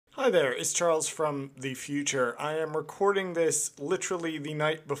Hi there, it's Charles from the future. I am recording this literally the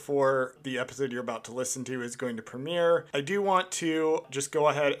night before the episode you're about to listen to is going to premiere. I do want to just go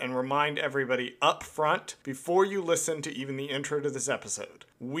ahead and remind everybody up front, before you listen to even the intro to this episode,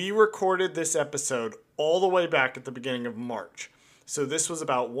 we recorded this episode all the way back at the beginning of March. So this was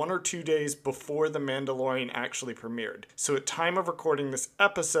about 1 or 2 days before The Mandalorian actually premiered. So at time of recording this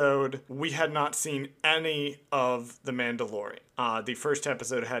episode, we had not seen any of The Mandalorian. The first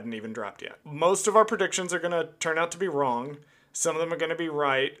episode hadn't even dropped yet. Most of our predictions are going to turn out to be wrong. Some of them are going to be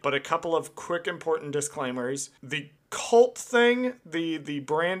right, but a couple of quick important disclaimers. The cult thing, the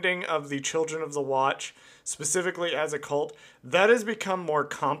branding of the Children of the Watch, specifically as a cult, that has become more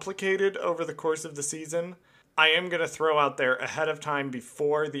complicated over the course of the season. I am going to throw out there ahead of time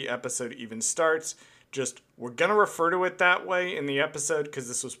before the episode even starts. Just, we're going to refer to it that way in the episode because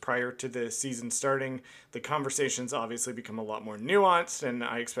this was prior to the season starting. The conversations obviously become a lot more nuanced, and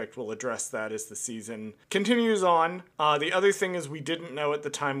I expect we'll address that as the season continues on. The other thing is we didn't know at the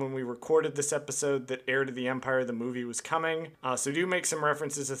time when we recorded this episode that Heir to the Empire, the movie, was coming. So do make some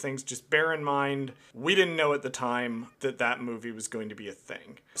references to things. Just bear in mind, we didn't know at the time that that movie was going to be a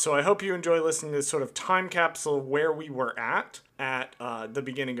thing. So I hope you enjoy listening to this sort of time capsule where we were at the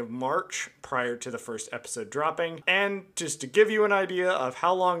beginning of March prior to the first episode dropping. And just to give you an idea of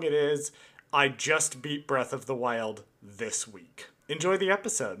how long it is, I just beat Breath of the Wild this week. Enjoy the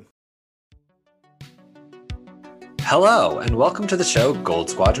episode. Hello, and welcome to the show Gold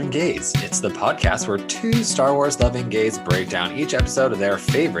Squadron Gays. It's the podcast where two Star Wars loving gays break down each episode of their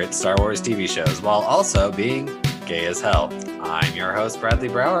favorite Star Wars TV shows while also being gay as hell. I'm your host, Bradley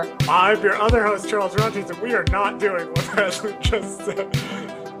Brower. I'm your other host, Charles Rogers, and we are not doing what Bradley just said.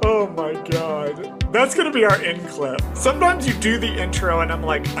 Oh my god. That's gonna be our end clip. Sometimes you do the intro and I'm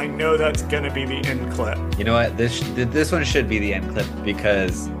like, I know that's gonna be the end clip. You know what? This one should be the end clip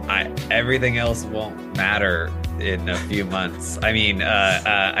because everything else won't matter in a few months. I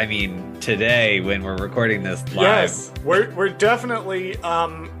mean, today when we're recording this live. Yes, we're definitely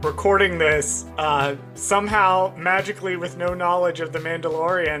recording this somehow magically with no knowledge of The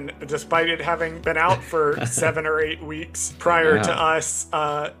Mandalorian, despite it having been out for 7 or 8 weeks prior to us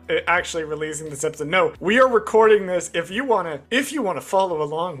actually releasing this episode. No, we are recording this. If you wanna follow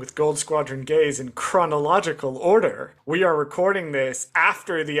along with Gold Squadron Gays in chronological order, we are recording this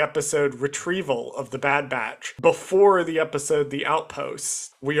after the episode Retrieval of the Bad Batch, before the episode The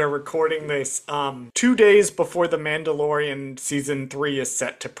Outposts. We are recording this 2 days before The Mandalorian Season 3 is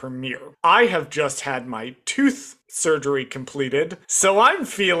set to premiere. I have just had my tooth surgery completed, so I'm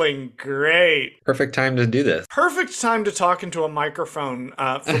feeling great. Perfect time to do this. Perfect time to talk into a microphone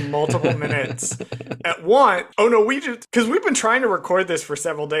for multiple minutes at once. Oh no, because we've been trying to record this for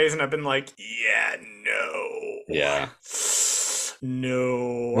several days, and I've been like, Yeah.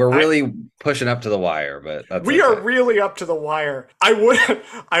 No. We're really pushing up to the wire, but we are really up to the wire. I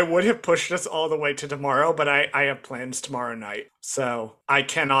would have pushed us all the way to tomorrow, but I have plans tomorrow night. So I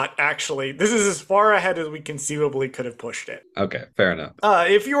cannot actually, this is as far ahead as we conceivably could have pushed it. Okay, fair enough.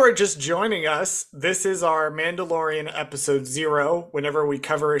 If you are just joining us, this is our Mandalorian episode 0. Whenever we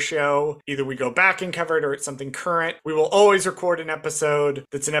cover a show, either we go back and cover it or it's something current. We will always record an episode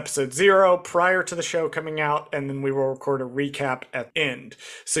that's an episode 0 prior to the show coming out, and then we will record a recap at the end.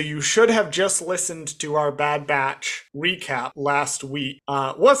 So you should have just listened to our Bad Batch recap last week.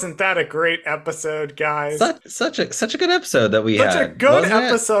 Wasn't that a great episode, guys? Such a good episode that we Such had. a good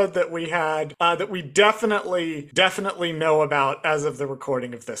episode that we had, that we definitely know about as of the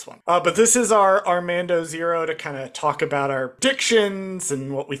recording of this one. But this is our Mando Zero to kind of talk about our predictions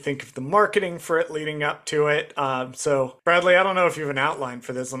and what we think of the marketing for it leading up to it. So Bradley, I don't know if you have an outline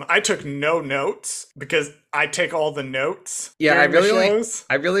for this one. I took no notes because I take all the notes. Yeah, I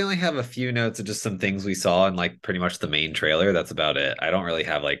really only have a few notes of just some things we saw in like pretty much the main trailer. That's about it. I don't really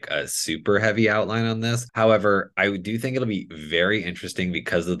have like a super heavy outline on this. However, I do think it'll be very interesting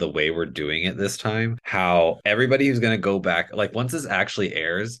because of the way we're doing it this time. How everybody who's going to go back, like once this actually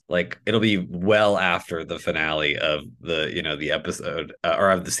airs, like it'll be well after the finale of the episode or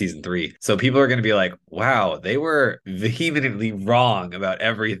of the season 3. So people are going to be like, wow, they were vehemently wrong about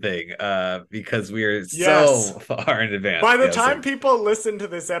everything because we're so far in advance. By the time people listen to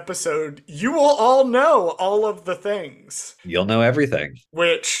this episode, you will all know all of the things. You'll know everything.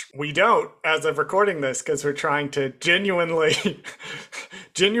 Which we don't as of recording this because we're trying to genuinely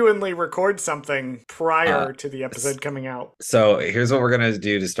record something prior to the episode coming out. So here's what we're going to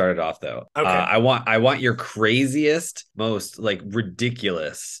do to start it off though. Okay. I want your craziest, most like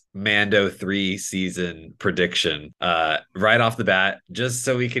ridiculous Mando 3 season prediction right off the bat, just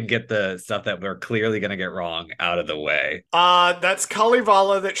so we can get the stuff that we're clearly going to get wrong out of the way. That's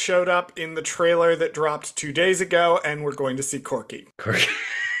Kalevala that showed up in the trailer that dropped 2 days ago, and we're going to see Corky.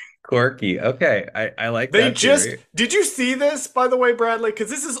 Quirky. Okay, I like They that just theory. did you see this, by the way, Bradley? Because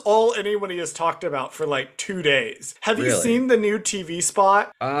this is all anybody has talked about for like 2 days. Have you Really? seen the new TV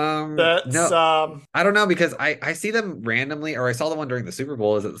spot? That's No, I don't know because I see them randomly, or I saw the one during the Super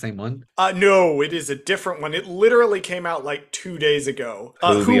Bowl. Is it the same one? No, it is a different one. It literally came out like 2 days ago.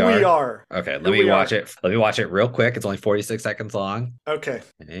 Who Who we we are? are. Okay, let Who me we watch are. it. Let me watch it real quick. It's only 46 seconds long. Okay.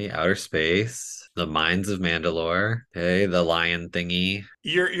 Okay, outer space. The Mines of Mandalore. Okay, the lion thingy.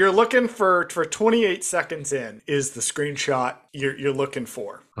 You're looking for 28 seconds in is the screenshot you're looking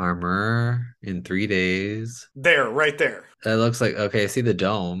for. Armor in 3 days. There, right there. That looks like okay. I see the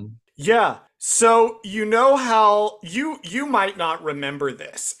dome. Yeah. So you know how you might not remember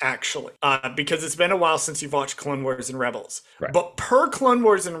this actually, because it's been a while since you've watched Clone Wars and Rebels. Right. But per Clone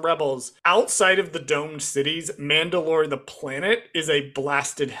Wars and Rebels, outside of the domed cities, Mandalore the planet is a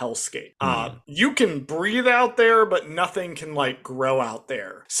blasted hellscape. You can breathe out there, but nothing can like grow out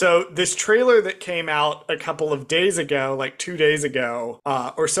there. So this trailer that came out a couple of days ago, like 2 days ago,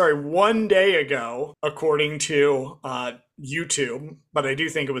 or sorry, 1 day ago, according to YouTube, but I do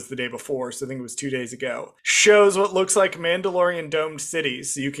think it was the day before, so I think it was 2 days ago, shows what looks like Mandalorian domed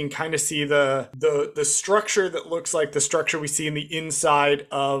cities. So you can kind of see the structure that looks like the structure we see in the inside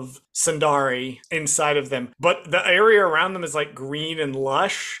of Sundari, inside of them. But the area around them is like green and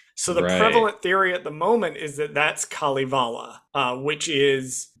lush. So the prevalent theory at the moment is that that's Kalevala, which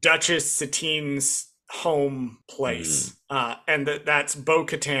is Duchess Satine's home place. And that's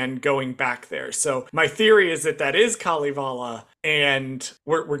Bo-Katan going back there. So my theory is that is Kalevala, and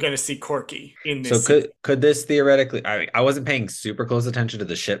we're going to see Corky in this. So could this theoretically? I wasn't paying super close attention to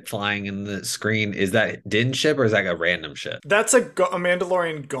the ship flying in the screen. Is that Din ship or is that a random ship? That's a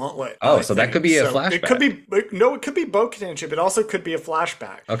Mandalorian gauntlet. Oh, so that could be a flashback. It could be it could be Bo-Katan ship. It also could be a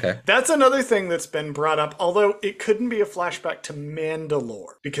flashback. Okay, that's another thing that's been brought up. Although it couldn't be a flashback to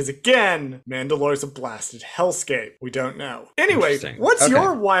Mandalore because again, Mandalore's a blasted hellscape. We don't know. Anyway, what's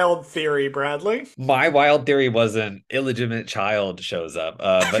your wild theory, Bradley? My wild theory was an illegitimate child shows up,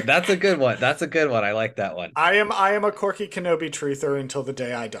 but that's a good one. That's a good one. I like that one. I am a Corky Kenobi truther until the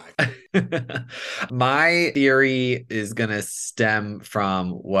day I die. My theory is gonna stem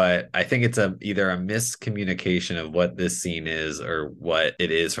from what I think it's either a miscommunication of what this scene is or what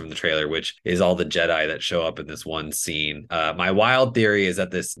it is from the trailer, which is all the Jedi that show up in this one scene. My wild theory is that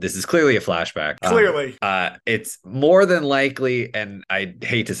this is clearly a flashback. Clearly, it's more than likely, and I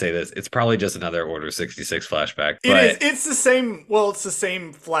hate to say this, it's probably just another Order 66 flashback. It's the same. Well, it's the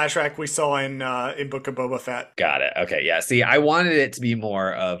same flashback we saw in Book of Boba Fett. Got it. Okay, yeah. See, I wanted it to be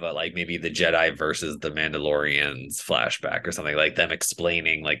more of a, like maybe the Jedi versus the Mandalorians flashback or something, like them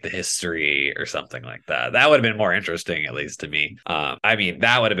explaining like the history or something like that. That would have been more interesting, at least to me. I mean,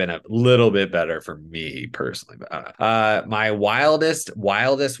 that would have been a little bit better for me personally. But, my wildest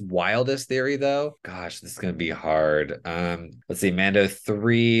theory, though, gosh, this is gonna be hard. Let's see, Mando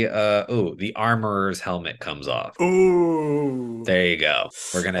 3. The armorer's helmet comes off. Ooh, there you go.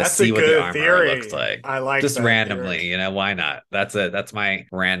 We're gonna see what the armor looks like. I like just that randomly, theory. Why not? That's my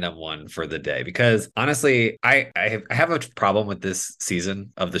random one for the day because honestly, I have a problem with this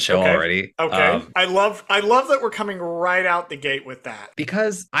season of the show already. Okay, I love that we're coming right out the gate with that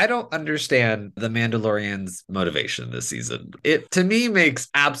because I don't understand the Mandalorian's motivation this season. It to me makes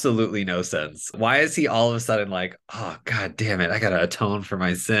absolutely no sense. Why is he all of a sudden like, oh god damn it, I gotta atone for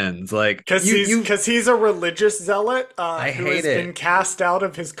my sins? Like because he's a religious zealot who has been cast out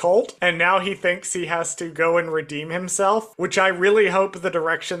of his cult, and now he thinks he has to go and redeem himself, which I really hope the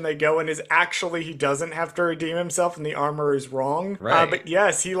direction they go in is actually he doesn't have to redeem himself and the armor is wrong. Right. But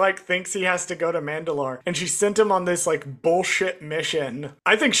yes, he like thinks he has to go to Mandalore, and she sent him on this like bullshit mission.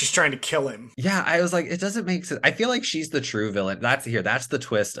 I think she's trying to kill him. Yeah, I was like, it doesn't make sense. I feel like she's the true villain. That's the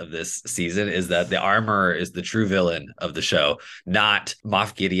twist of this season, is that the armor is the true villain of the show, not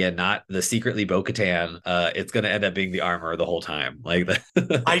Moff Gideon, not the secretly Bo-Katan. It's gonna end up being the armor the whole time. Like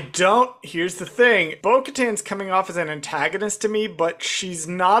here's the thing. Bo-Katan's coming off as an antagonist to me, but she's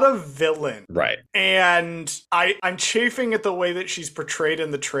not a villain. Right. And I'm chafing at the way that she's portrayed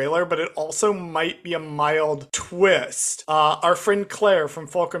in the trailer, but it also might be a mild twist. Our friend Claire from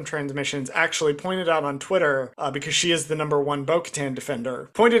Fulcrum Transmissions actually pointed out on Twitter, because she is the #1 Bo-Katan defender,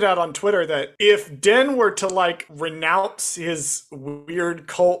 pointed out on Twitter that if Den were to like renounce his weird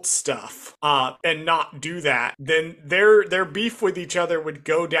cult stuff and not do that, then their beef with each other would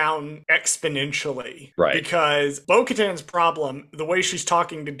go down exponentially. Right. Because Bo-Katan's problem, the way she's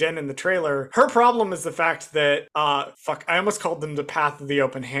talking to Den in the trailer. Her problem is the fact that, fuck, I almost called them the Path of the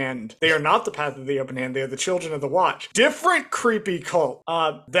Open Hand. They are not the Path of the Open Hand. They are the Children of the Watch. Different creepy cult.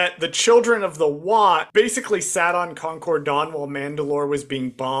 That the Children of the Watch basically sat on Concord Dawn while Mandalore was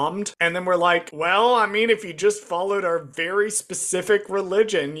being bombed. And then we're like, well, I mean, if you just followed our very specific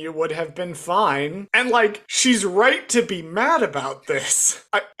religion, you would have been fine. And like, she's right to be mad about this.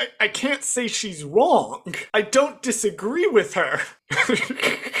 I can't say she's wrong. I don't disagree with her.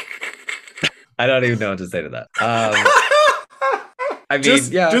 I don't even know what to say to that. I mean,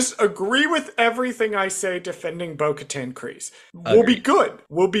 just agree with everything I say defending Bo-Katan Kryze. We'll be good.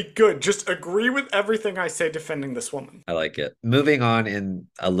 We'll be good. Just agree with everything I say defending this woman. I like it. Moving on in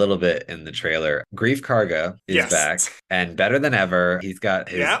a little bit in the trailer, Grief Karga is back and better than ever. He's got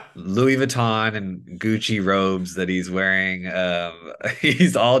his Louis Vuitton and Gucci robes that he's wearing.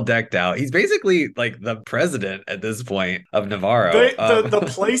 He's all decked out. He's basically like the president at this point of Navarro. The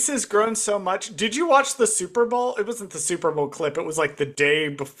place has grown so much. Did you watch the Super Bowl? It wasn't the Super Bowl clip. It was like the day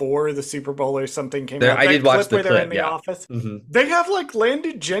before the Super Bowl or something came out. I did watch the clip. They're in the office. Mm-hmm. They have like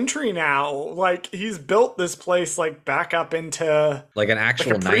landed gentry now. Like he's built this place like back up into like an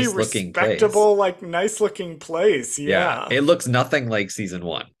actual like nice looking place. Respectable, like nice looking place. Yeah. It looks nothing like season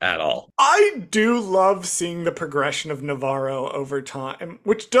 1 at all. I do love seeing the progression of Navarro over time,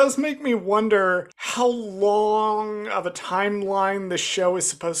 which does make me wonder how long of a timeline the show is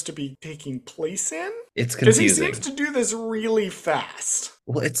supposed to be taking place in. It's confusing. Because he seems to do this really fast.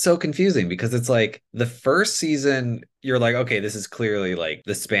 Well, it's so confusing because it's like the first season, you're like, okay, this is clearly like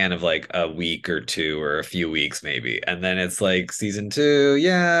the span of like a week or two or a few weeks maybe. And then it's like season 2,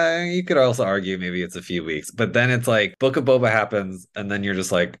 yeah, you could also argue maybe it's a few weeks. But then it's like Book of Boba happens and then you're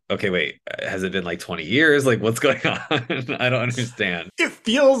just like, okay, wait, has it been like 20 years? Like what's going on? I don't understand. It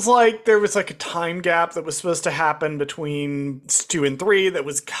feels like there was like a time gap that was supposed to happen between 2 and 3 that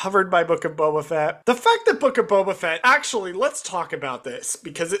was covered by Book of Boba Fett. The fact that Book of Boba Fett, actually, let's talk about this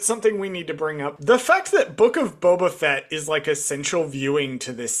because it's something we need to bring up. The fact that Book of Boba Fett is like essential viewing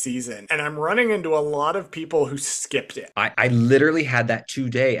to this season, and I'm running into a lot of people who skipped it. I literally had that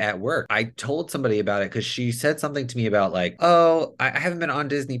today at work. I told somebody about it because she said something to me about like, oh, I haven't been on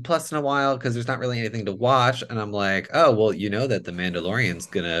Disney Plus in a while because there's not really anything to watch. And I'm like, oh, well, you know that The Mandalorian's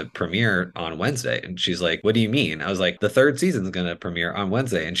gonna premiere on Wednesday. And she's like, what do you mean? I was like, the 3rd season's gonna premiere on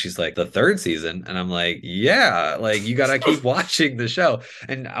Wednesday. And she's like, the 3rd season? And I'm like, yeah, like you gotta keep watching the show.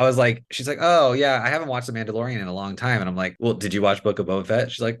 And I was like, she's like, oh yeah, I haven't watched The Mandalorian in a long time. And I'm like, well, did you watch Book of Boba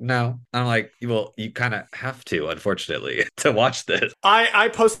Fett? She's like, no. And I'm like, well, you kind of have to, unfortunately, to watch this. I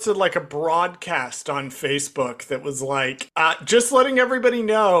posted like a broadcast on Facebook that was like, just letting everybody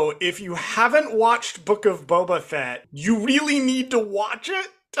know, if you haven't watched Book of Boba Fett, you really need to watch it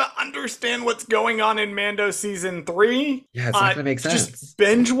to understand what's going on in Mando season 3. Yeah, it's not gonna make sense. Just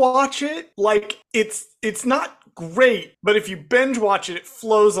binge watch it. Like it's not great, but if you binge watch it, it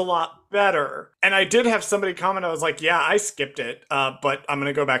flows a lot better. And I did have somebody comment, I was like, yeah, I skipped it, but I'm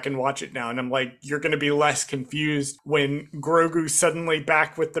gonna go back and watch it now. And I'm like, you're gonna be less confused when Grogu's suddenly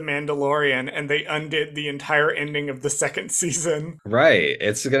back with the Mandalorian and they undid the entire ending of the 2nd season. Right.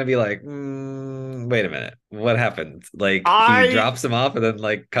 It's gonna be like, wait a minute, what happened? Like he drops him off and then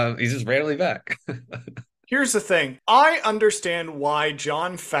like he's just randomly back. Here's the thing. I understand why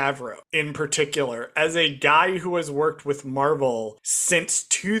Jon Favreau, in particular, as a guy who has worked with Marvel since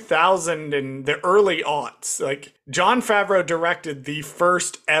 2000 and the early aughts, like Jon Favreau directed the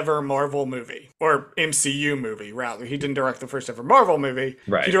first ever Marvel movie, or MCU movie, rather. He didn't direct the first ever Marvel movie.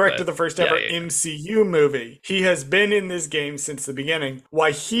 Right. He directed the first ever MCU movie. He has been in this game since the beginning.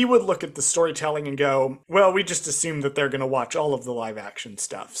 Why he would look at the storytelling and go, well, we just assume that they're going to watch all of the live action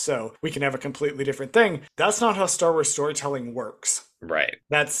stuff, so we can have a completely different thing. That's not how Star Wars storytelling works. Right.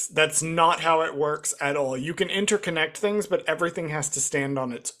 That's not how it works at all. You can interconnect things, but everything has to stand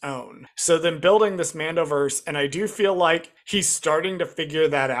on its own. So then building this Mandoverse, and I do feel like he's starting to figure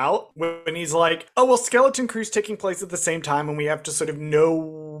that out when he's like, oh, well, Skeleton Crew's taking place at the same time, and we have to sort of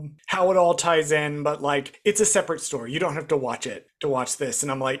know how it all ties in, but like, it's a separate story. You don't have to watch it to watch this.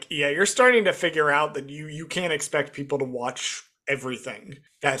 And I'm like, yeah, you're starting to figure out that you can't expect people to watch everything.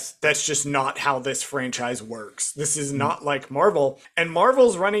 That's just not how this franchise works. This is not like Marvel. And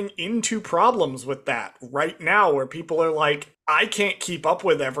Marvel's running into problems with that right now where people are like, I can't keep up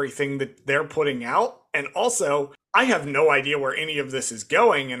with everything that they're putting out. And also, I have no idea where any of this is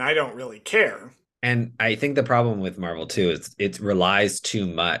going and I don't really care. And I think the problem with Marvel too is it relies too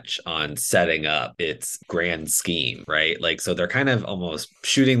much on setting up its grand scheme, right? Like, so they're kind of almost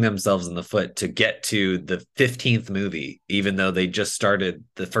shooting themselves in the foot to get to the 15th movie, even though they just started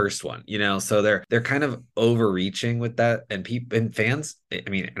the first one, you know? So they're kind of overreaching with that. And people and fans, I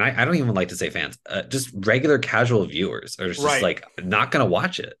mean, and I don't even like to say fans, just regular casual viewers are just Right. like not gonna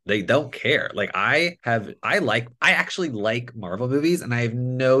watch it. They don't care. Like I actually like Marvel movies, and I have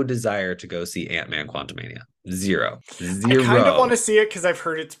no desire to go see Ant-Man Quantumania. Zero. I kind of want Zero. to see it because I've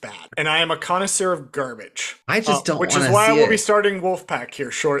heard it's bad, and I am a connoisseur of garbage. I just don't Which want is to why I see will be it. starting Wolfpack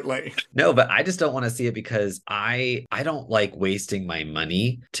here shortly. No, but I just don't want to see it because I don't like wasting my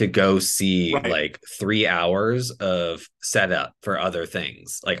money to go see Right. like 3 hours of setup for other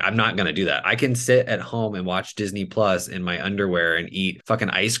things. Like I'm not gonna do that. I can sit at home and watch Disney Plus in my underwear and eat fucking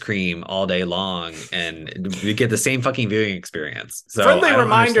ice cream all day long and we get the same fucking viewing experience. So Friendly I don't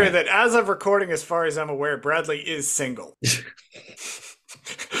reminder understand. that as of recording, as far as I'm aware, Bradley is single.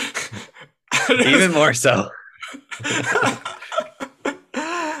 Even more so.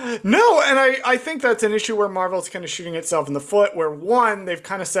 No, and I think that's an issue where Marvel's kind of shooting itself in the foot, where one, they've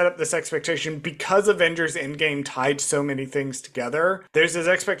kind of set up this expectation because Avengers Endgame tied so many things together. There's this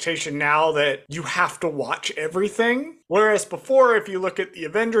expectation now that you have to watch everything. Whereas before, if you look at the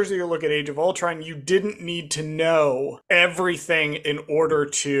Avengers or you look at Age of Ultron, you didn't need to know everything in order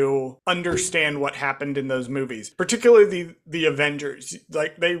to understand what happened in those movies, particularly the Avengers.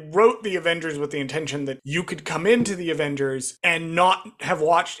 Like, they wrote the Avengers with the intention that you could come into the Avengers and not have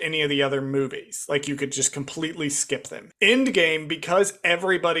watched any of the other movies. Like, you could just completely skip them. Endgame, because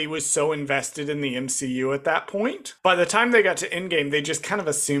everybody was so invested in the MCU at that point, by the time they got to Endgame, they just kind of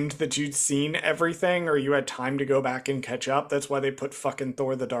assumed that you'd seen everything or you had time to go back and catch up. That's why they put fucking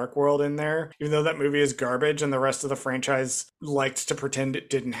Thor the Dark World in there, even though that movie is garbage and the rest of the franchise likes to pretend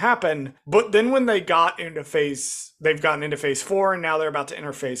it didn't happen. But then when they've gotten into phase 4 and now they're about to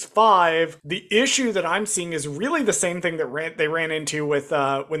enter phase 5, the issue that I'm seeing is really the same thing that they ran into with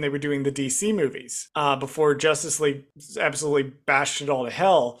when they were doing the DC movies before Justice League absolutely bashed it all to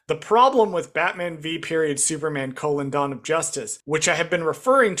hell. The problem with Batman v period Superman : Dawn of Justice, which I have been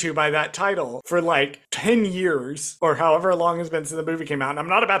referring to by that title for like 10 years or however long it's been since the movie came out, and I'm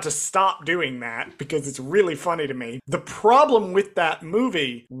not about to stop doing that because it's really funny to me. The problem with that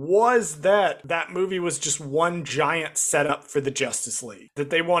movie was that that movie was just one giant setup for the Justice League.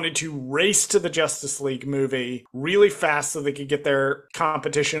 That they wanted to race to the Justice League movie really fast so they could get their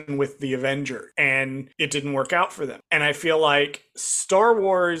competition with the Avenger, and it didn't work out for them. And I feel like Star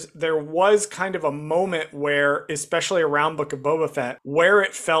Wars, there was kind of a moment where, especially around Book of Boba Fett, where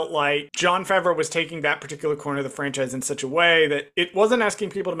it felt like Jon Favreau was taking that particular corner of the franchise in such a way that it wasn't asking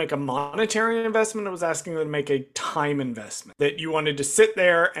people to make a monetary investment, it was asking them to make a time investment. That you wanted to sit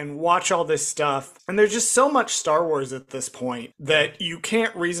there and watch all this stuff. And there's just so much Star Wars at this point that you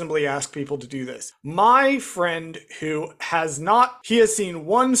can't reasonably ask people to do this. My friend who he has seen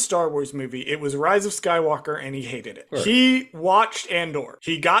one Star Wars movie. It was Rise of Skywalker, and he hated it. Sure. He watched Andor.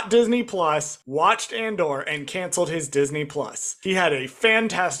 He got Disney Plus, watched Andor, and canceled his Disney Plus. He had a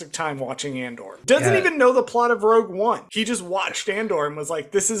fantastic time watching Andor. Doesn't even know the plot of Rogue One. He just watched Andor and was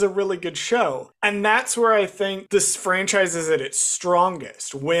like, this is a really good show. And that's where I think this franchise is at its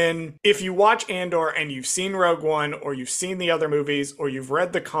strongest. When, if you watch Andor and you've seen Rogue One, or you've seen the other movies, or you've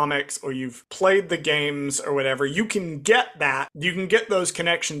read the comics, or you've played the games, or whatever, you can get that. You can get those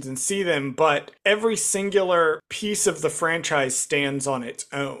connections and see them, but every singular piece of the franchise stands on its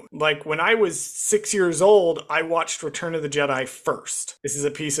own. Like, when I was 6 years old, I watched Return of the Jedi first. This is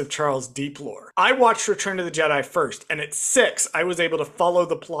a piece of Charles' deep lore. I watched Return of the Jedi first, and at 6, I was able to follow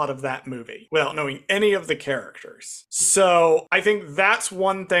the plot of that movie without knowing any of the characters. So I think that's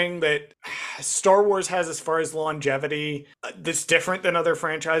one thing that Star Wars has as far as longevity that's different than other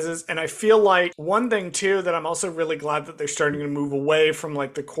franchises. And I feel like one thing too that I'm also really glad that they're starting to move away from,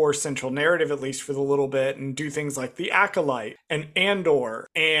 like, the core central narrative, at least for the little bit, and do things like The Acolyte and Andor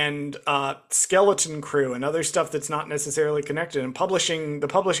and Skeleton Crew and other stuff that's not necessarily connected. And the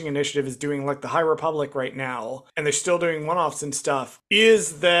publishing initiative is doing like the High Republic right now, and they're still doing one-offs and stuff,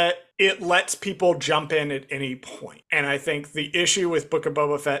 is that it lets people jump in at any point. And I think the issue with Book of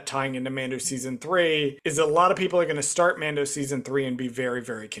Boba Fett tying into Mando Season 3 is that a lot of people are going to start Mando Season 3 and be very,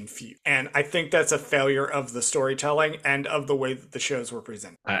 very confused. And I think that's a failure of the storytelling and of the way that the shows were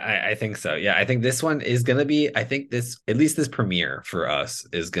presented. I think so. Yeah, I think this one is going to be, I think this, at least this premiere for us,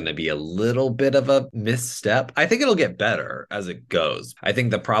 is going to be a little bit of a misstep. I think it'll get better as it goes. I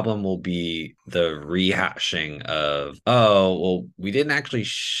think the problem will be the rehashing of, oh, well, we didn't actually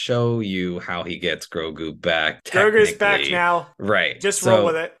show show you how he gets Grogu back. Grogu's back now. Right. Just roll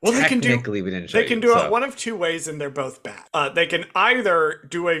with it. Well, technically, we didn't show They can do it one of two ways, and they're both bad. They can either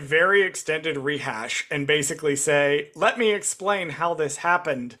do a very extended rehash and basically say, let me explain how this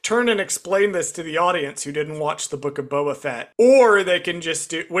happened. Turn and explain this to the audience who didn't watch the Book of Boba Fett. Or they can just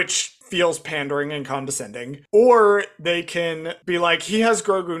do, which feels pandering and condescending. Or they can be like, he has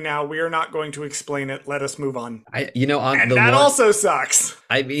Grogu now. We are not going to explain it. Let us move on. That also sucks.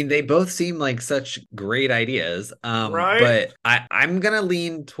 I mean, they both seem like such great ideas. Right? But I'm going to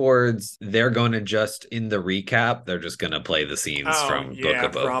lean towards they're going to just, in the recap, they're just going to play the scenes from Book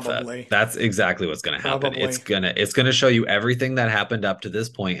of Boba Fett. That's exactly what's going to happen. It's going to show you everything that happened up to this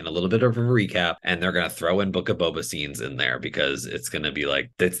point in a little bit of a recap, and they're going to throw in Book of Boba scenes in there because it's going to be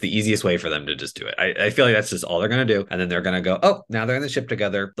like, it's the easiest way for them to just do it. I feel like that's just all they're going to do. And then they're going to go, oh, now they're in the ship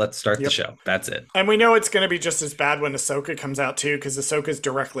together. Let's start the show. That's it. And we know it's going to be just as bad when Ahsoka comes out too, because Ahsoka's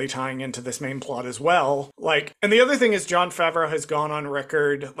directly tying into this main plot as well. Like, and the other thing is Jon Favreau has gone on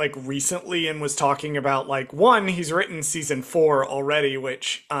record like recently and was talking about like, one, he's written season 4 already,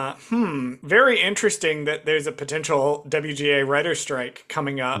 which, very interesting that there's a potential WGA writer strike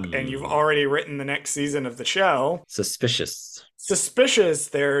coming up and you've already written the next season of the show. Suspicious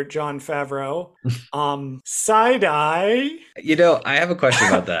there, Jon Favreau. Side-eye. I have a question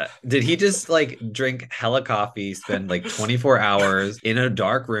about that. Did he just like drink hella coffee, spend like 24 hours in a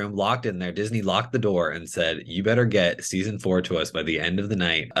dark room, locked in there? Disney locked the door and said, you better get season 4 to us by the end of the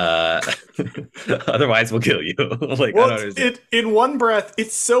night. Otherwise we'll kill you. Like, well, I don't understand. In one breath,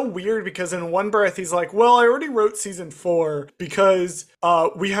 it's so weird because in one breath he's like, well, I already wrote season 4 because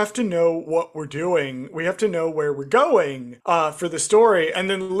we have to know what we're doing. We have to know where we're going for the story. And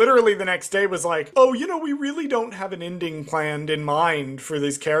then literally the next day was like, oh, we really don't have an ending planned in mind for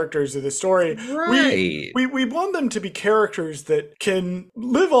these characters of the story. Right. We want them to be characters that can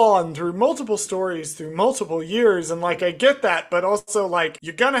live on through multiple stories, through multiple years. And like, I get that, but also like,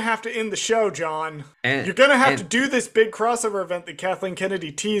 you're going to have to end the show, John. You're going to have to do this big crossover event that Kathleen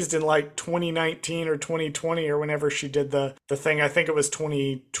Kennedy teased in like 2019 or 2020 or whenever she did the thing. I think it was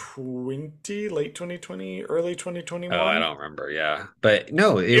 2020, late 2020, early 2021. Oh, I don't remember. Yeah. But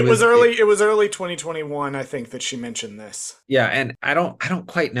no, it was early 2021, I think, that she mentioned this. Yeah, and I don't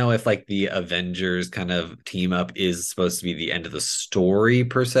quite know if like the Avengers kind of team up is supposed to be the end of the story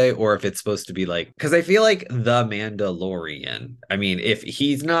per se, or if it's supposed to be like, because I feel like the Mandalorian, I mean, if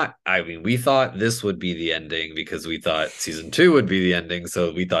he's not, I mean, we thought this would be the ending because we thought season 2 would be the ending,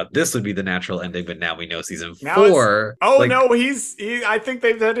 so we thought this would be the natural ending, but now we know season 4. I think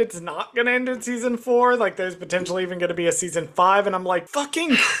they've said it's not gonna end in season 4. Like, there's potentially even gonna be a season 5, and I'm like,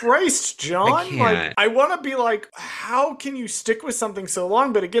 fucking Christ, John. Like, I want to be like, how can you stick with something so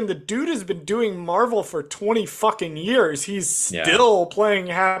long? But again, the dude has been doing Marvel for 20 fucking years. He's still playing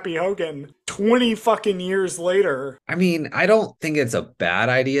Happy Hogan 20 fucking years later. I mean, I don't think it's a bad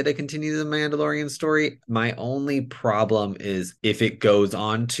idea to continue the Mandalorian story. My only problem is if it goes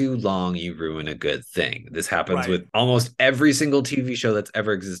on too long, you ruin a good thing. This happens with almost every single TV show that's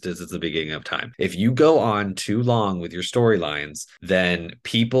ever existed since the beginning of time. If you go on too long with your storylines, then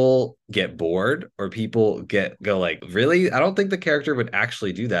people get bored or people go like, really? I don't think the character would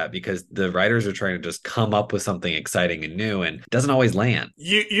actually do that because the writers are trying to just come up with something exciting and new and it doesn't always land.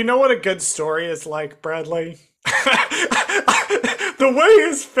 You know what a good story is like, Bradley? The way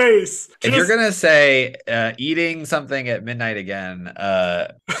his face. If you're gonna say eating something at midnight again,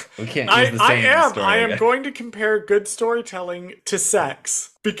 we can't use the same story. I am going to compare good storytelling to sex.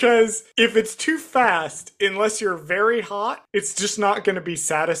 Because if it's too fast, unless you're very hot, it's just not going to be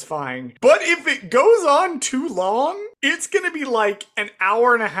satisfying. But if it goes on too long, it's going to be like an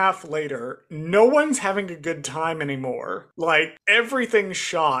hour and a half later. No one's having a good time anymore. Like, everything's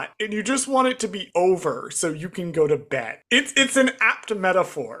shot, and you just want it to be over so you can go to bed. It's an apt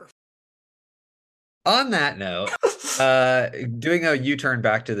metaphor. On that note, doing a U-turn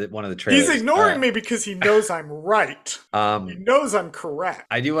back to one of the trailers. He's ignoring me because he knows I'm right. He knows I'm correct.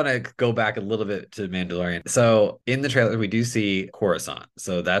 I do want to go back a little bit to Mandalorian. So in the trailer, we do see Coruscant.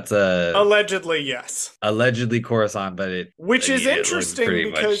 So that's allegedly, yes. Allegedly Coruscant, but which is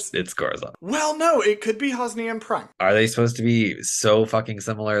interesting because it's Coruscant. Well, no, it could be Hosnian Prime. Are they supposed to be so fucking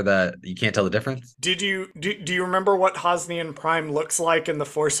similar that you can't tell the difference? Do you remember what Hosnian Prime looks like in The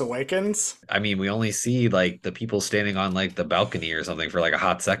Force Awakens? I mean, we only only see like the people standing on like the balcony or something for like a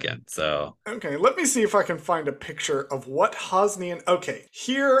hot second. So Okay, let me see if I can find a picture of what Hosnian. Okay,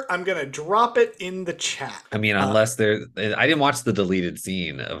 here I'm gonna drop it in the chat. I mean, unless there, I didn't watch the deleted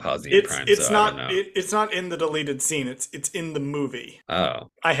scene of Hosnian It's Prime, it's so I don't not know. it's not in the deleted scene. It's in the movie. Oh,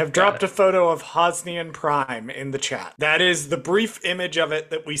 I have got dropped it. a photo of Hosnian Prime in the chat. That is the brief image of it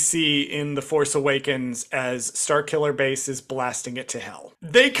that we see in The Force Awakens as Starkiller Base is blasting it to hell.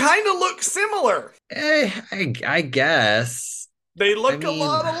 They kind of look similar. I guess. They I look a mean,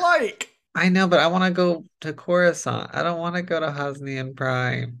 lot alike. I know, but I want to go to Coruscant. I don't want to go to Hosnian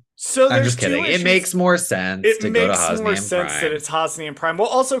Prime. So I'm there's just two kidding. It issues. makes more sense It to go to makes more Hosnian sense that Prime. it's Hosnian Prime. Well,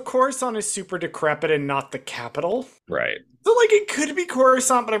 also Coruscant is super decrepit and not the capital. Right. So, like, it could be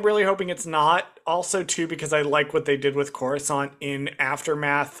Coruscant, but I'm really hoping it's not. Also, too, because I like what they did with Coruscant in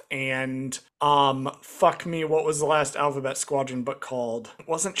Aftermath and, fuck me, what was the last Alphabet Squadron book called? It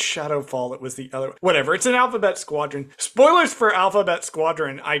wasn't Shadowfall, it was the other. Whatever, it's an Alphabet Squadron. Spoilers for Alphabet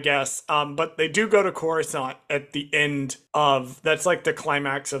Squadron, I guess, but they do go to Coruscant at the end of, that's like the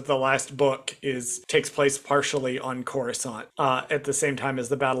climax of the last book, takes place partially on Coruscant, at the same time as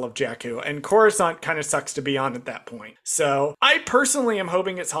the Battle of Jakku. And Coruscant kind of sucks to be on at that point. So I personally am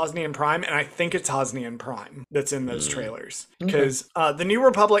hoping it's Hosnian Prime, and I think it's Hosnian Prime that's in those trailers. Because the New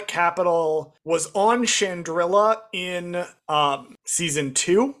Republic capital was on Chandrilla in season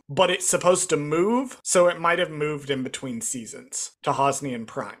 2, but it's supposed to move, so it might have moved in between seasons to Hosnian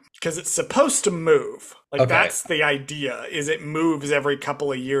Prime. Because it's supposed to move. Like, that's the idea, is it moves every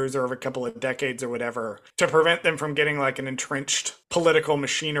couple of years or every couple of decades or whatever to prevent them from getting, like, an entrenched political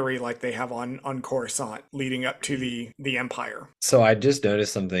machinery like they have on Coruscant leading up to the Empire. So I just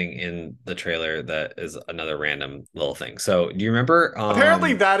noticed something in the trailer that is another random little thing. So do you remember?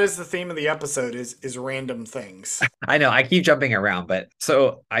 Apparently that is the theme of the episode is random things. I know I keep jumping around, but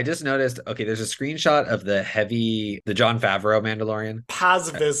so I just noticed, okay, there's a screenshot of the Jon Favreau Mandalorian. Paz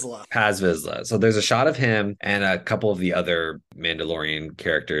Vizsla. Paz Vizsla. So there's a shot of him and a couple of the other Mandalorian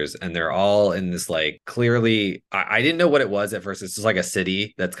characters, and they're all in this like clearly. I didn't know what it was at first. It's just like a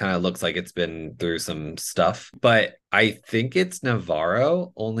city that's kind of looks like it's been through some stuff, but I think it's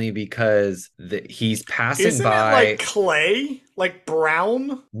Navarro only because he's passing Isn't by. it like clay? Like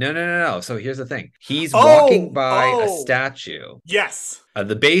brown? No. So here's the thing. He's walking by a statue. Yes.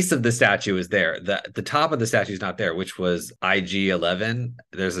 The base of the statue is there. The top of the statue is not there, which was IG-11.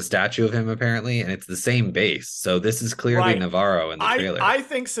 There's a statue of him apparently, and it's the same base. So this is clearly Navarro in the trailer. I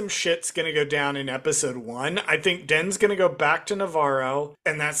think some shit's gonna go down in episode 1. I think Den's gonna go back to Navarro,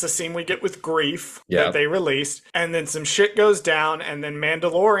 and that's the scene we get with Grief that they released. And then some shit goes down, and then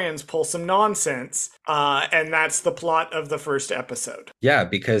Mandalorians pull some nonsense. And that's the plot of the first episode. Yeah,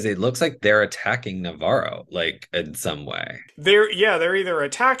 because it looks like they're attacking Navarro, like in some way. They're either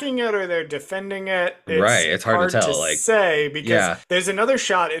attacking it or they're defending it. It's hard to tell. Like, say because there's another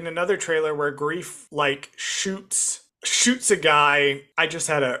shot in another trailer where Grief like shoots a guy. I just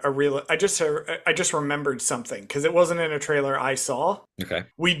had I just remembered something because it wasn't in a trailer I saw. Okay.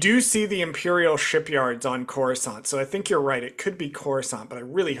 We do see the Imperial shipyards on Coruscant, so I think you're right. It could be Coruscant, but I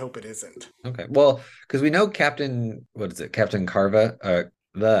really hope it isn't. Okay. Well, because we know Captain Carva.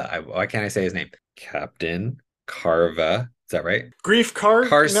 Why can't I say his name? Captain Carva. Is that right? Grief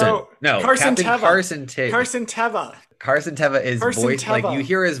Carson. No, Carson Captain Teva. Carson Teva. Carson Teva is voiced like you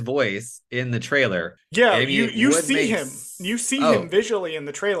hear his voice in the trailer. Yeah, you see him. You see him visually in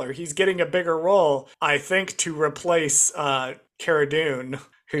the trailer. He's getting a bigger role, I think, to replace Cara Dune,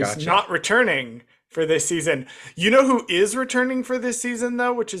 who's not returning for this season. You know who is returning for this season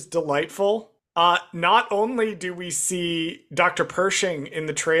though, which is delightful? Not only do we see Dr. Pershing in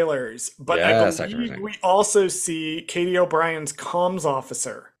the trailers, but I believe we also see Katie O'Brien's comms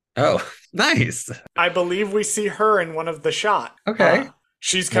officer. Oh, nice. I believe we see her in one of the shots. Okay.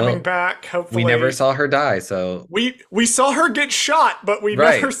 She's coming back, hopefully. We never saw her die, so... We saw her get shot, but we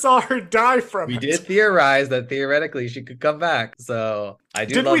never saw her die from it. We did theorize that theoretically she could come back, so...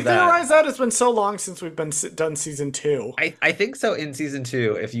 Did we theorize that? It's been so long since we've done season 2. I think so. In season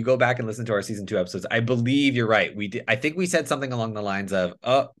 2, if you go back and listen to our season 2 episodes, I believe you're right. I think we said something along the lines of,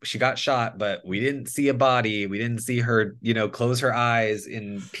 "Oh, she got shot, but we didn't see a body. We didn't see her, close her eyes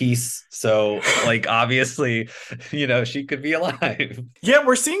in peace. So, like, obviously, she could be alive." Yeah,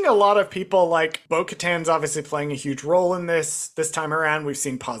 we're seeing a lot of people like Bo-Katan's obviously playing a huge role in this time around. We've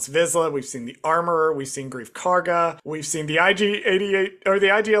seen Paz Vizsla, we've seen the Armorer, we've seen Grief Karga, we've seen the IG-88 or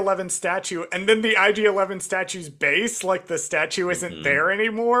the IG-11 statue, and then the IG-11 statue's base, like the statue isn't there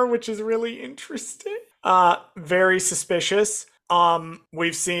anymore, which is really interesting. Very suspicious.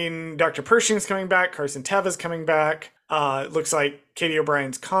 We've seen Dr. Pershing's coming back, Carson Teva's coming back. Looks like Katie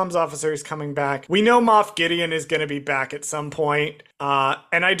O'Brien's comms officer is coming back. We know Moff Gideon is going to be back at some point.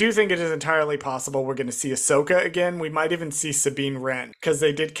 And I do think it is entirely possible we're going to see Ahsoka again. We might even see Sabine Wren because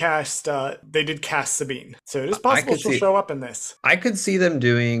they did cast Sabine. So it is possible she'll show up in this. I could see them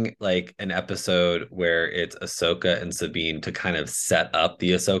doing like an episode where it's Ahsoka and Sabine to kind of set up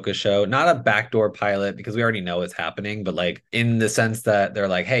the Ahsoka show. Not a backdoor pilot because we already know what's happening, but like in the sense that they're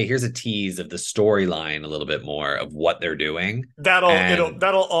like, hey, here's a tease of the storyline a little bit more of what they're doing.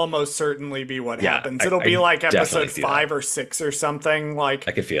 That'll almost certainly be what happens. It'll be like episode 5 or 6 or something. Like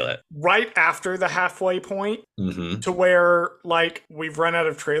I could feel it right after the halfway point to where like we've run out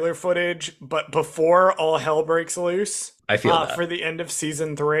of trailer footage, but before all hell breaks loose. I feel that. For the end of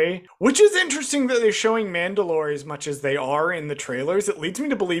season 3, which is interesting that they're showing Mandalore as much as they are in the trailers. It leads me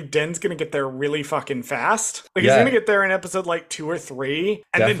to believe Den's gonna get there really fucking fast. Like he's gonna get there in episode like 2 or 3,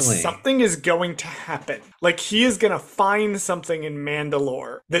 and then something is going to happen. Like he is gonna find something in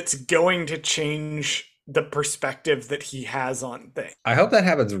Mandalore that's going to change the perspective that he has on things. I hope that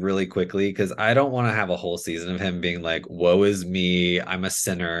happens really quickly because I don't want to have a whole season of him being like, woe is me, I'm a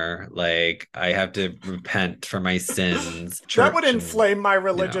sinner, like I have to repent for my sins. That would inflame my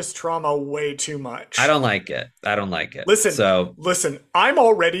religious trauma way too much. I don't like it. Listen, I'm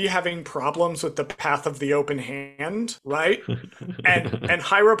already having problems with the path of the open hand, right? and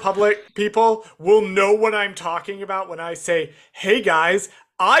High Republic people will know what I'm talking about when I say, hey guys,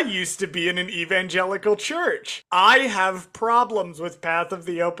 I used to be in an evangelical church. I have problems with Path of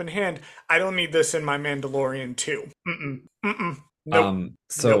the Open Hand. I don't need this in my Mandalorian too.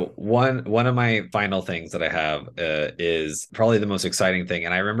 Nope. One of my final things that I have is probably the most exciting thing,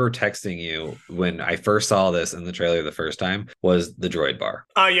 and I remember texting you when I first saw this in the trailer the first time, was the droid bar.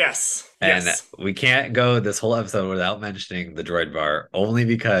 Yes. And we can't go this whole episode without mentioning the droid bar, only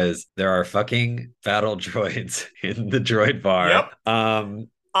because there are fucking battle droids in the droid bar. Yep.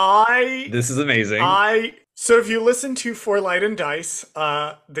 This is amazing. So if you listen to For Light and Dice,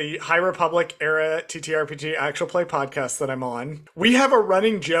 the High Republic era TTRPG actual play podcast that I'm on, we have a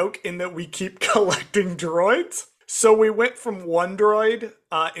running joke in that we keep collecting droids. So we went from 1 droid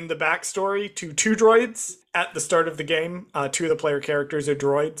in the backstory to 2 droids at the start of the game. 2 of the player characters are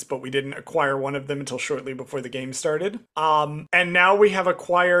droids, but we didn't acquire one of them until shortly before the game started. And now we have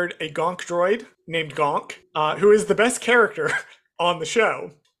acquired a Gonk droid named Gonk, who is the best character on the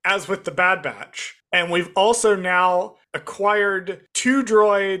show, as with the Bad Batch. And we've also now acquired 2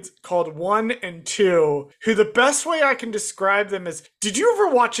 droids called 1 and 2, who the best way I can describe them is, did you ever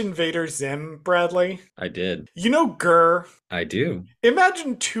watch Invader Zim, Bradley? I did. You know Gur? I do.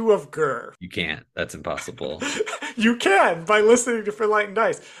 Imagine 2 of Gur. You can't. That's impossible. You can by listening to For Light and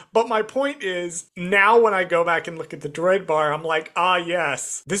Dice. But my point is, now when I go back and look at the droid bar, I'm like,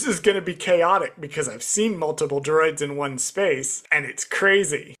 yes, this is going to be chaotic because I've seen multiple droids in one space, and it's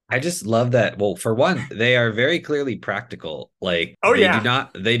crazy. I just love that. Well, for one, they are very clearly practical. Like,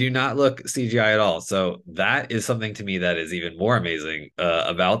 they do not look CGI at all. So that is something to me that is even more amazing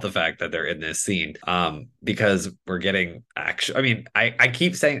about the fact that they're in this scene. Because we're getting action. I mean, I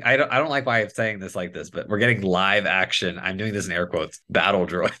keep saying I don't like why I'm saying this like this, but we're getting live action. I'm doing this in air quotes. Battle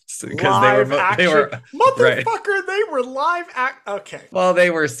droids because they were motherfucker. Right. They were live act. Okay. Well, they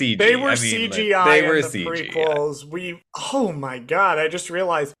were CG. They were CGI. They were CG. Prequels. Oh my god! I just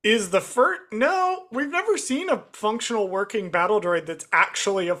realized No, we've never seen a functional working battle droid that's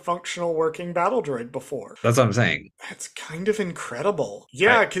actually a functional working battle droid before. That's what I'm saying. That's kind of incredible.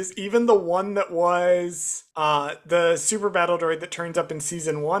 Yeah, because even the one that was the super battle droid that turns up in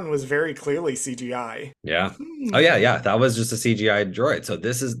season 1 was very clearly CGI. Yeah. Oh yeah. That was just a CGI droid. So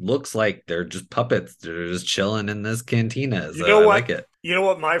this looks like they're just puppets. They're just chilling in this cantina. So I like it. You know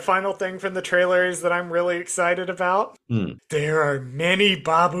what my final thing from the trailer is that I'm really excited about? There are many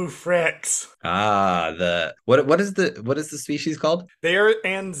Babu Fricks. What is the species called? They are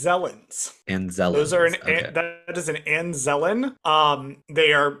Anzellans. Anzellans. Those are that is an Anzellan.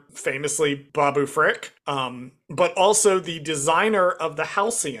 They are famously Babu Frick. But also the designer of the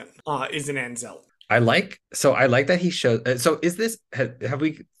Halcyon is an Anzellan. I like that he shows. So is this? Have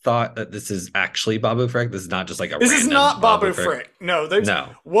we thought that this is actually Babu Frick? This is not just like a. This is not Babu Frick. No, there's no.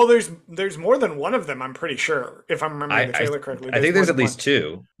 Well, there's more than one of them. I'm pretty sure, if I'm remembering the trailer correctly. I think there's at least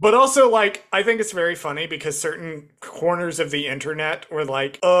 2. But also, like, I think it's very funny because certain corners of the internet were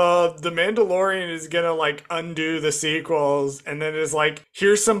like, the Mandalorian is gonna like undo the sequels, and then it's like,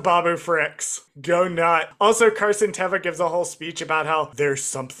 here's some Babu Fricks. Go nut. Also, Carson Teva gives a whole speech about how there's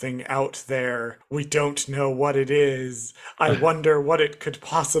something out there. We don't know what it is. I wonder what it could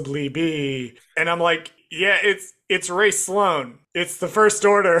possibly be. And I'm like, Yeah, it's Ray Sloan. It's the First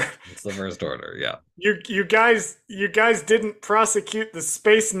Order. It's the First Order, yeah. You guys didn't prosecute the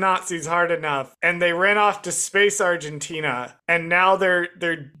space Nazis hard enough, and they ran off to space Argentina, and now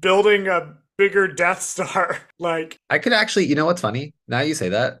they're building a bigger Death Star. Like, I could actually, you know what's funny? Now you say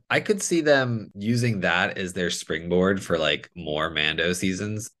that, I could see them using that as their springboard for like more Mando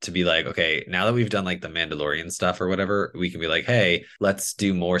seasons to be like, okay, now that we've done like the Mandalorian stuff or whatever, we can be like, hey, let's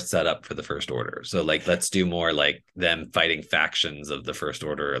do more setup for the First Order. So like, let's do more like them fighting factions of the First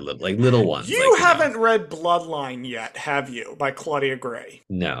Order, like little ones. You like, haven't read Bloodline yet, have you? By Claudia Gray.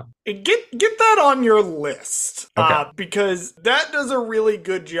 No. Get that on your list. Okay. Because that does a really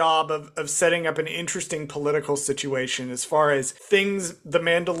good job of setting up an interesting political situation as far as things the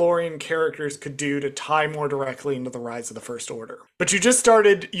Mandalorian characters could do to tie more directly into the rise of the First Order. But you just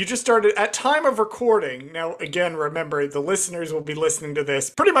started at time of recording. Now, again, remember, the listeners will be listening to this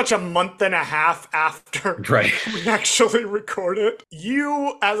pretty much a month and a half after Right. we actually record it.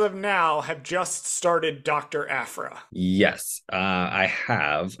 You, as of now, have just started Dr. Aphra. Yes, I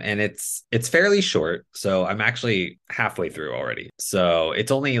have, and it's fairly short. So I'm actually halfway through already. So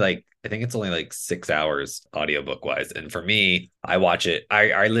it's only like I think it's only like 6 hours audiobook wise. And for me, I watch it,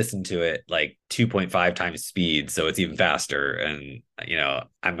 I listen to it like 2.5 times speed. So it's even faster. And, you know,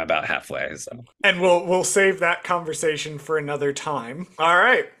 I'm about halfway. So, and we'll save that conversation for another time. All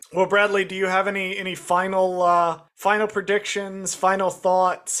right. Well, Bradley, do you have any final predictions, final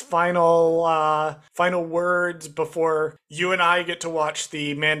thoughts, final words before you and I get to watch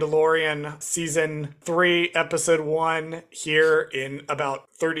the Mandalorian season 3, episode 1 here in about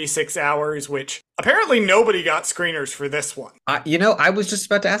 36 hours, which apparently nobody got screeners for this one. I was just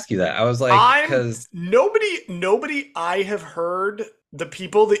about to ask you that. I was like, because nobody I have heard. The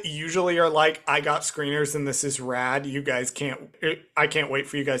people that usually are like, I got screeners and this is rad, I can't wait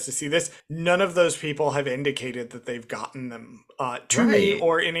for you guys to see this. None of those people have indicated that they've gotten them to me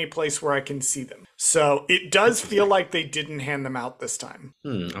or any place where I can see them. So it does feel like they didn't hand them out this time.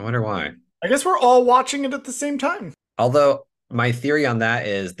 I wonder why. I guess we're all watching it at the same time. Although my theory on that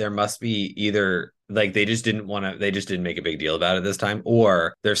is there must be either like they just didn't make a big deal about it this time,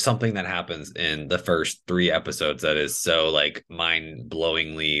 or there's something that happens in the first 3 episodes that is so like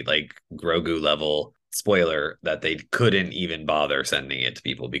mind-blowingly like Grogu level spoiler that they couldn't even bother sending it to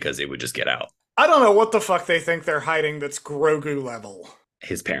people because it would just get out. I don't know what the fuck they think they're hiding that's Grogu level.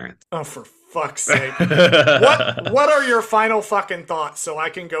 His parents. Oh, for fuck's sake. What are your final fucking thoughts so I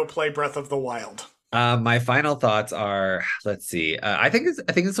can go play Breath of the Wild? My final thoughts are, let's see. I think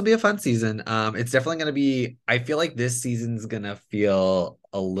this will be a fun season. It's definitely going to be, I feel like this season's going to feel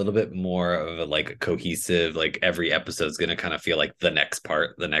a little bit more of a like cohesive, like every episode's going to kind of feel like the next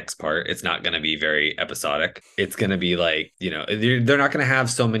part. It's not going to be very episodic. It's going to be like, you know, they're not going to have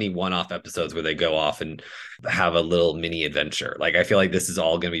so many one-off episodes where they go off and have a little mini adventure. Like, I feel like this is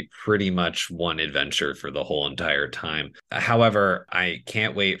all going to be pretty much one adventure for the whole entire time. However, I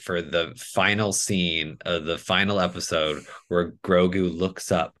can't wait for the final scene of the final episode where Grogu looks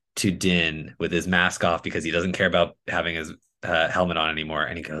up to Din with his mask off because he doesn't care about having his helmet on anymore,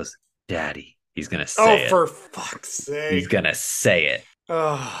 and he goes, "Daddy." He's gonna say it. Oh, for fuck's sake! He's gonna say it.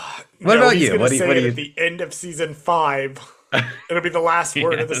 What about you? What do you? At the end of season 5, it'll be the last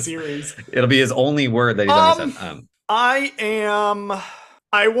word of the series. It'll be his only word that he's ever said.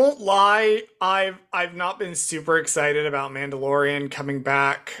 I won't lie, I've not been super excited about Mandalorian coming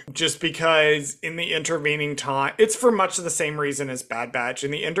back just because in the intervening time, it's for much of the same reason as Bad Batch.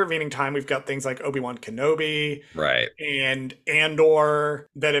 In the intervening time, we've got things like Obi-Wan Kenobi, right, and Andor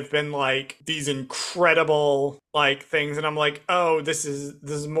that have been like these incredible like things, and I'm like, oh, this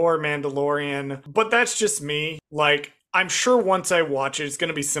is more Mandalorian, but that's just me. Like, I'm sure once I watch it, it's going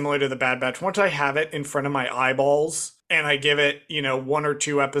to be similar to the Bad Batch. Once I have it in front of my eyeballs and I give it, 1 or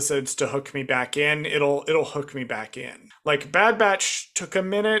 2 episodes to hook me back in, it'll hook me back in. Like, Bad Batch took a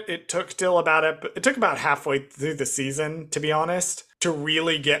minute. It took about halfway through the season, to be honest, to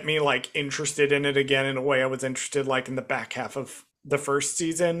really get me like interested in it again in a way I was interested like in the back half of the first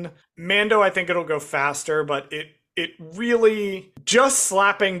season. Mando, I think it'll go faster, but it really, just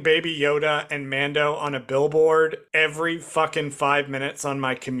slapping Baby Yoda and Mando on a billboard every fucking 5 minutes on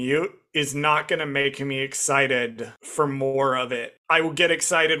my commute is not going to make me excited for more of it. I will get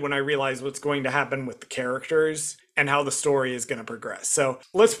excited when I realize what's going to happen with the characters and how the story is going to progress. So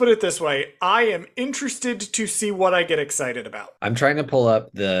let's put it this way. I am interested to see what I get excited about. I'm trying to pull up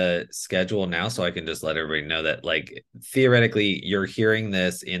the schedule now so I can just let everybody know that, like, theoretically, you're hearing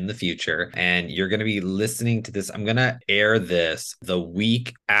this in the future and you're going to be listening to this. I'm going to air this the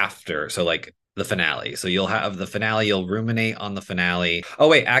week after. So, like, the finale. So you'll have the finale, you'll ruminate on the finale. Oh,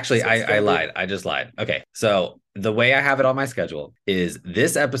 wait, actually, So it's I gonna be- lied. I just lied. Okay. So the way I have it on my schedule is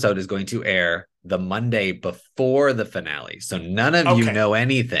this episode is going to air the Monday before the finale. So none of you Okay. know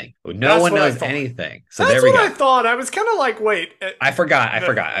anything. No That's one what I knows thought. anything. So That's there we what go. I thought. I was kind of like, wait. I forgot.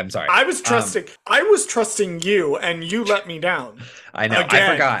 I'm sorry. I was trusting you, and you let me down. I know. I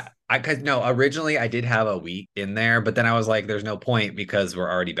Again. forgot. Cause no, originally I did have a week in there, but then I was like, there's no point because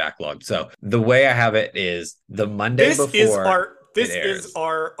we're already backlogged. So the way I have it is the Monday This before. is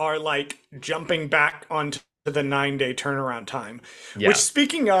our like jumping back onto the 9-day turnaround time. Yeah. Which,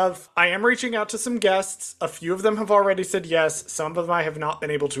 speaking of, I am reaching out to some guests. A few of them have already said yes. Some of them I have not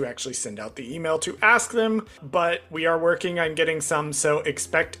been able to actually send out the email to ask them, but we are working on getting some, so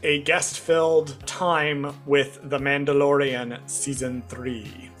expect a guest-filled time with The Mandalorian Season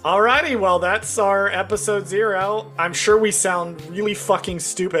 3. Alrighty, well, that's our episode 0. I'm sure we sound really fucking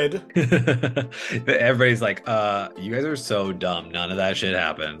stupid. Everybody's like, you guys are so dumb. None of that shit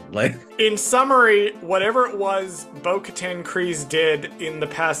happened. Like, in summary, whatever it was Bo-Katan Kryze did in the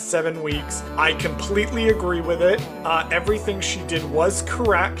past 7 weeks, I completely agree with it. Everything she did was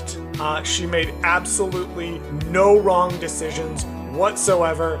correct. She made absolutely no wrong decisions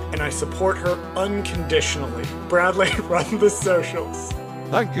whatsoever, and I support her unconditionally. Bradley, run the socials.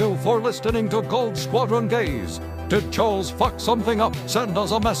 Thank you for listening to Gold Squadron Gaze. Did Charles fuck something up? Send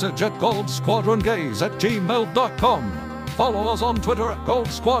us a message at goldsquadrongaze@gmail.com. Follow us on Twitter at Gold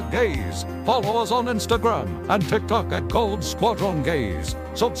Squad Gaze. Follow us on Instagram and TikTok at Gold Squadron Gaze.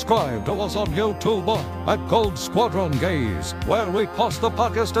 Subscribe to us on YouTube at Gold Squadron Gaze, where we post the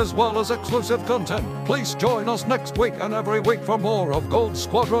podcast as well as exclusive content. Please join us next week and every week for more of Gold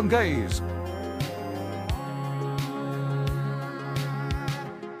Squadron Gaze.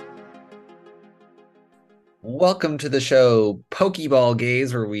 welcome to the show, Pokeball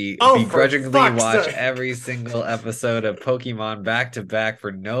Gaze, where we begrudgingly watch every single episode of Pokemon back to back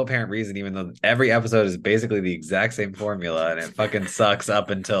for no apparent reason, even though every episode is basically the exact same formula and it fucking sucks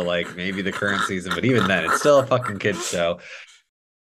up until like maybe the current season. But even then, it's still a fucking kids show.